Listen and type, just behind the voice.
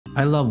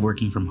I love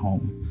working from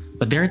home,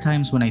 but there are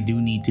times when I do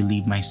need to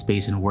leave my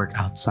space and work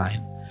outside,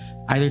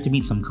 either to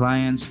meet some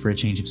clients for a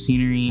change of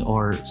scenery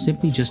or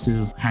simply just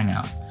to hang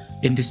out.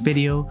 In this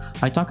video,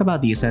 I talk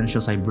about the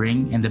essentials I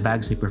bring and the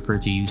bags I prefer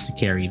to use to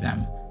carry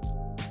them.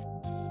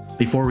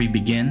 Before we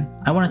begin,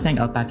 I want to thank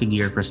ALPAKA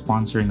Gear for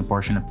sponsoring a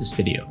portion of this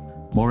video.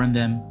 More on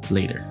them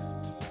later.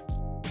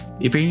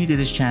 If you're new to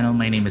this channel,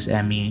 my name is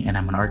Emmy and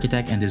I'm an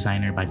architect and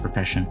designer by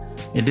profession.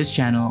 In this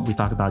channel, we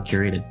talk about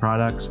curated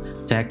products,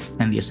 tech,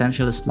 and the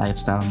essentialist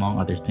lifestyle among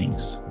other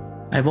things.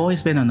 I've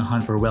always been on the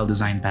hunt for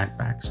well-designed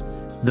backpacks.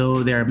 Though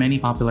there are many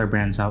popular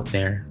brands out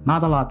there,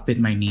 not a lot fit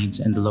my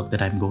needs and the look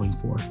that I'm going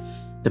for.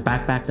 The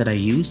backpack that I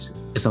use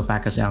is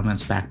ALPAKA's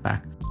Elements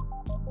backpack.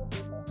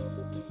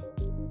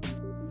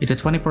 It's a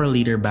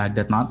 24-liter bag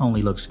that not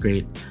only looks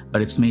great,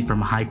 but it's made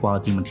from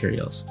high-quality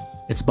materials.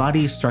 Its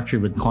body is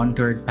structured with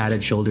contoured,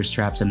 padded shoulder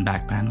straps and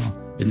back panel,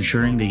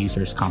 ensuring the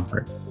user's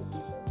comfort.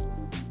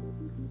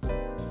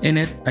 In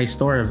it, I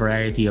store a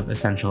variety of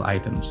essential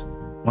items.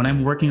 When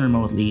I'm working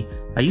remotely,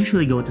 I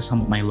usually go to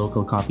some of my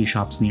local coffee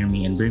shops near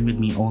me and bring with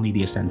me only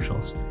the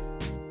essentials.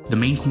 The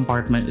main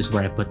compartment is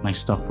where I put my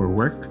stuff for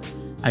work.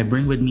 I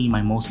bring with me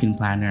my Moleskine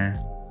planner,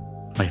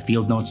 my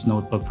Field Notes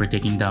notebook for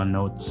taking down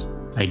notes,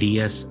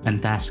 ideas,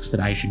 and tasks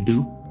that I should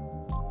do,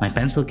 my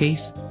pencil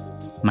case,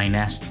 my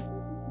Nest,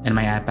 and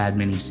my iPad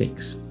Mini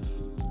 6.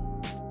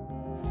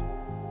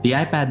 The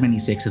iPad Mini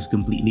 6 has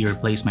completely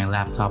replaced my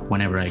laptop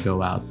whenever I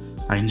go out.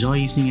 I enjoy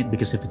using it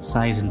because of its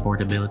size and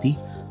portability.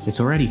 It's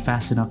already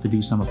fast enough to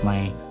do some of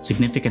my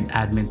significant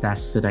admin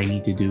tasks that I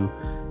need to do.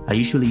 I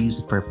usually use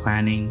it for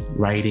planning,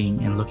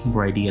 writing, and looking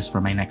for ideas for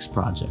my next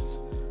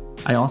projects.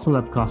 I also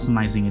love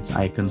customizing its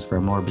icons for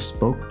a more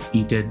bespoke,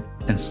 muted,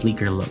 and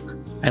sleeker look.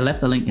 I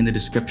left a link in the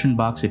description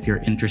box if you're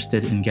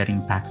interested in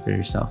getting packed for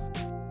yourself.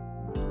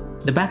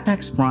 The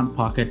backpack's front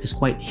pocket is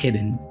quite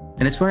hidden,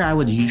 and it's where I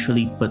would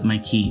usually put my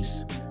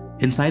keys.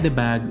 Inside the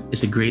bag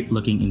is a great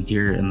looking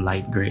interior in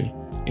light gray.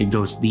 It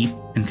goes deep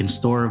and can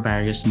store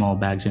various small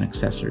bags and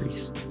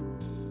accessories.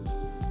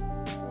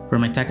 For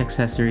my tech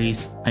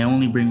accessories, I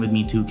only bring with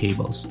me two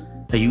cables,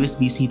 a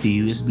USB-C to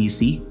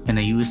USB-C and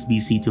a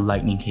USB-C to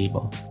Lightning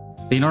cable.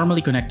 They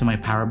normally connect to my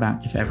power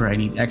bank if ever I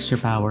need extra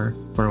power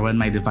for when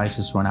my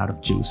devices run out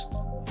of juice,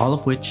 all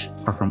of which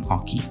are from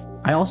Aoki.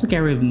 I also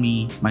carry with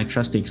me my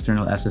trusty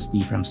external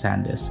SSD from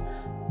SanDisk.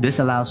 This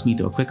allows me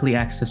to quickly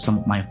access some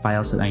of my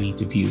files that I need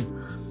to view.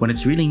 When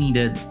it's really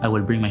needed, I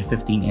would bring my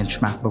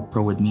 15-inch MacBook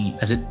Pro with me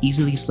as it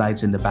easily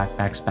slides in the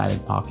backpack's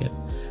padded pocket.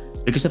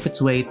 Because of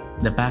its weight,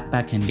 the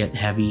backpack can get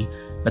heavy,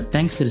 but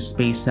thanks to the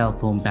Space Cell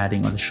foam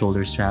padding on the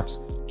shoulder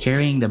straps,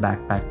 carrying the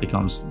backpack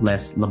becomes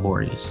less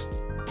laborious.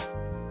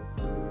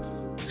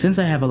 Since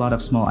I have a lot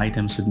of small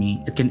items with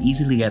me, it can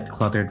easily get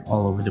cluttered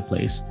all over the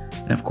place.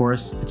 And of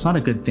course, it's not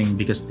a good thing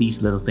because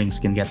these little things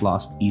can get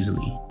lost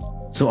easily.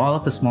 So all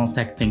of the small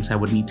tech things I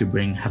would need to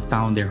bring have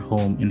found their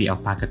home in the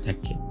ALPAKA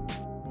Tech Kit.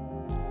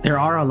 There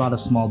are a lot of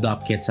small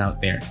DOP kits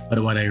out there, but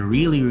what I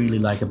really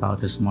like about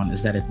this one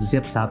is that it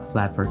zips out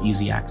flat for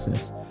easy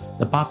access.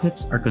 The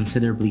pockets are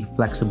considerably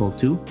flexible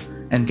too,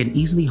 and can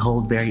easily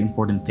hold very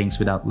important things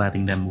without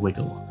letting them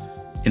wiggle.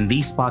 In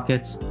these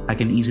pockets, I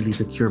can easily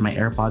secure my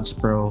AirPods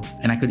Pro,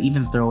 and I could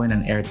even throw in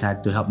an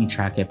AirTag to help me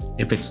track it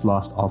if it's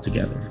lost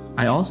altogether.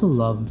 I also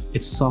love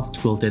its soft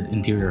quilted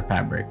interior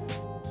fabric.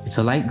 It's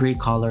a light gray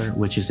color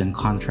which is in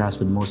contrast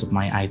with most of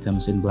my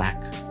items in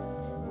black.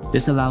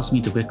 This allows me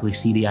to quickly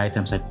see the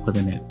items I put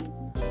in it.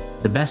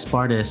 The best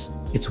part is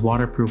its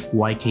waterproof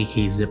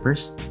YKK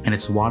zippers and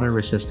its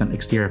water-resistant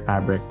exterior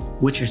fabric,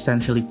 which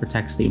essentially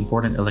protects the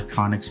important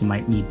electronics you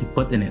might need to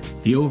put in it.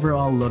 The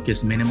overall look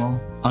is minimal,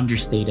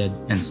 understated,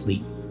 and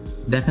sleek.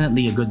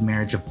 Definitely a good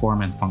marriage of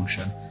form and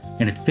function,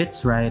 and it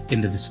fits right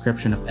in the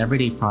description of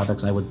everyday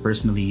products I would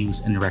personally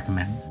use and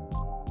recommend.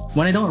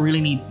 When I don't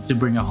really need to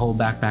bring a whole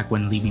backpack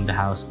when leaving the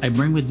house, I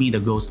bring with me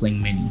the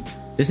Sling Mini.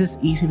 This is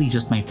easily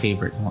just my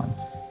favorite one.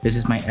 This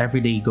is my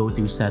everyday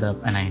go-to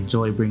setup and I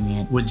enjoy bringing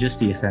it with just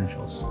the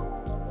essentials.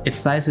 Its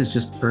size is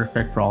just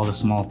perfect for all the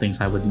small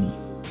things I would need.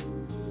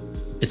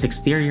 Its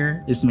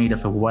exterior is made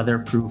of a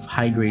weatherproof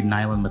high-grade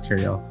nylon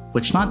material,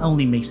 which not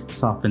only makes it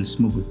soft and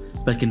smooth,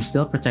 but can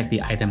still protect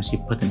the items you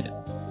put in it.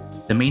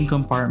 The main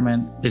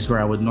compartment is where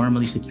I would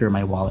normally secure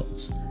my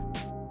wallets.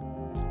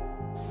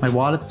 My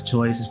wallet of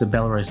choice is the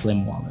Bellroy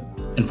Slim wallet,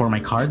 and for my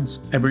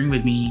cards, I bring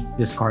with me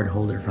this card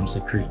holder from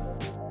Secret.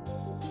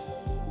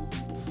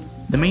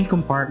 The main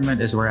compartment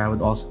is where I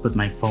would also put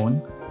my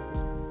phone,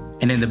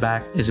 and in the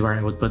back is where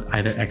I would put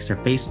either extra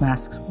face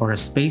masks or a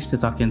space to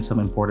tuck in some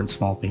important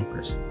small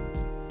papers.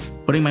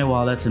 Putting my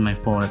wallets and my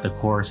phone at the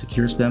core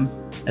secures them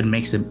and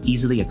makes them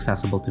easily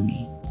accessible to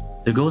me.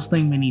 The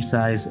Sling Mini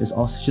size is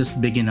also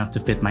just big enough to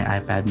fit my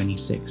iPad Mini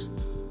 6.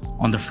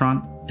 On the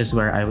front is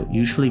where I would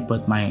usually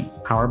put my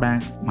power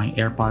bank, my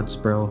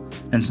AirPods Pro,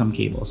 and some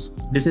cables.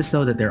 This is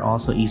so that they're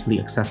also easily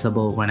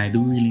accessible when I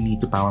do really need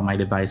to power my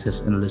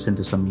devices and listen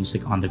to some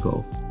music on the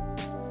go.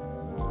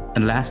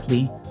 And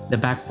lastly, the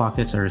back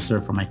pockets are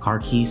reserved for my car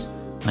keys,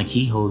 my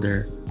key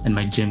holder, and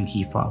my gym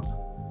key fob.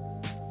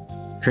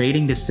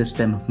 Creating this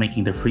system of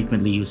making the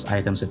frequently used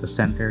items at the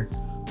center,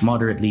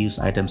 moderately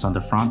used items on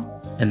the front,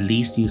 and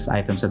least used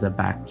items at the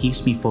back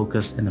keeps me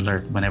focused and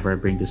alert whenever I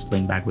bring this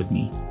sling bag with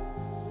me.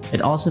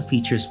 It also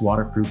features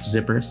waterproof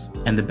zippers,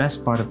 and the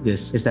best part of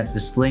this is that the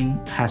sling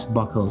has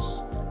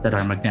buckles that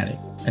are magnetic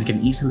and can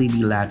easily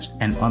be latched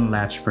and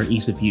unlatched for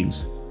ease of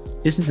use.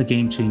 This is a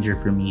game changer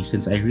for me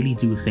since I really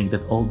do think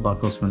that old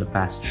buckles from the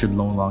past should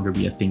no longer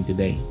be a thing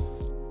today.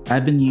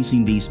 I've been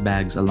using these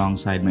bags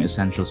alongside my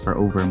essentials for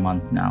over a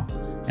month now,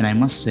 and I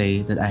must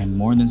say that I am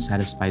more than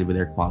satisfied with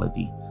their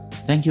quality.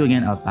 Thank you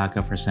again,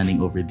 Alpaka, for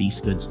sending over these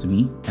goods to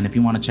me, and if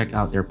you want to check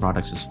out their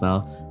products as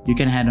well, you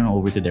can head on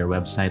over to their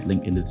website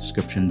linked in the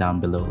description down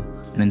below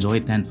and enjoy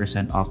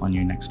 10% off on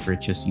your next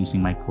purchase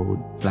using my code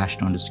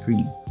flashed on the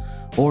screen.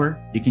 Or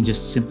you can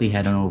just simply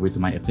head on over to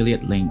my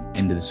affiliate link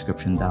in the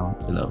description down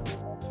below.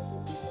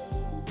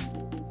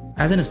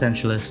 As an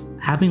essentialist,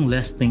 having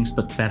less things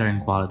but better in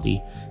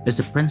quality is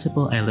the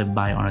principle I live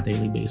by on a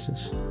daily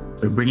basis.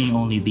 By bringing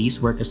only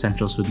these work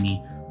essentials with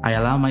me, I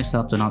allow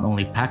myself to not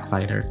only pack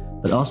lighter,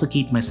 but also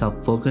keep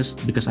myself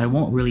focused because I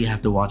won't really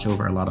have to watch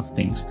over a lot of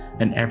things,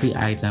 and every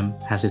item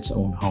has its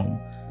own home.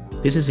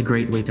 This is a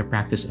great way to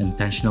practice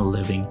intentional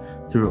living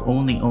through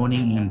only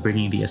owning and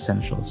bringing the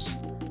essentials.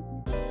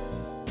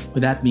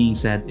 With that being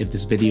said, if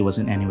this video was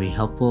in any way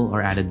helpful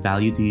or added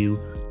value to you,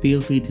 feel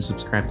free to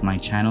subscribe to my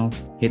channel,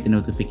 hit the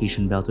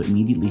notification bell to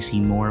immediately see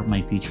more of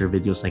my future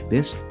videos like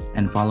this,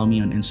 and follow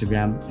me on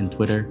Instagram and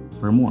Twitter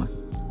for more.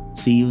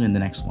 See you in the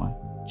next one.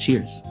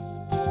 Cheers!